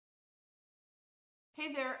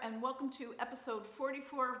Hey there, and welcome to episode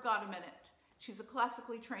 44 of Got a Minute. She's a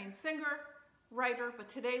classically trained singer, writer, but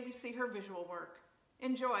today we see her visual work.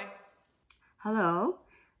 Enjoy. Hello,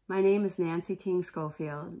 my name is Nancy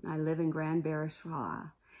King-Schofield. I live in Grand Barichois.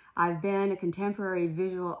 I've been a contemporary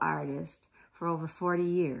visual artist for over 40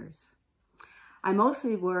 years. I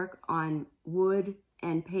mostly work on wood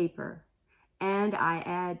and paper, and I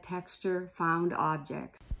add texture found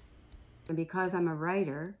objects. And because I'm a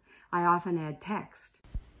writer, I often add text.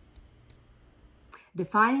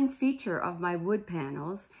 Defining feature of my wood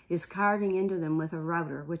panels is carving into them with a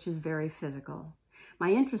router, which is very physical.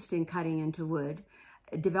 My interest in cutting into wood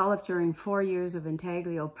developed during 4 years of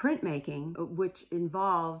intaglio printmaking, which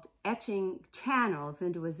involved etching channels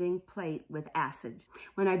into a zinc plate with acid.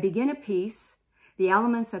 When I begin a piece, the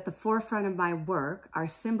elements at the forefront of my work are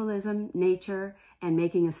symbolism, nature, and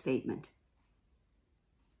making a statement.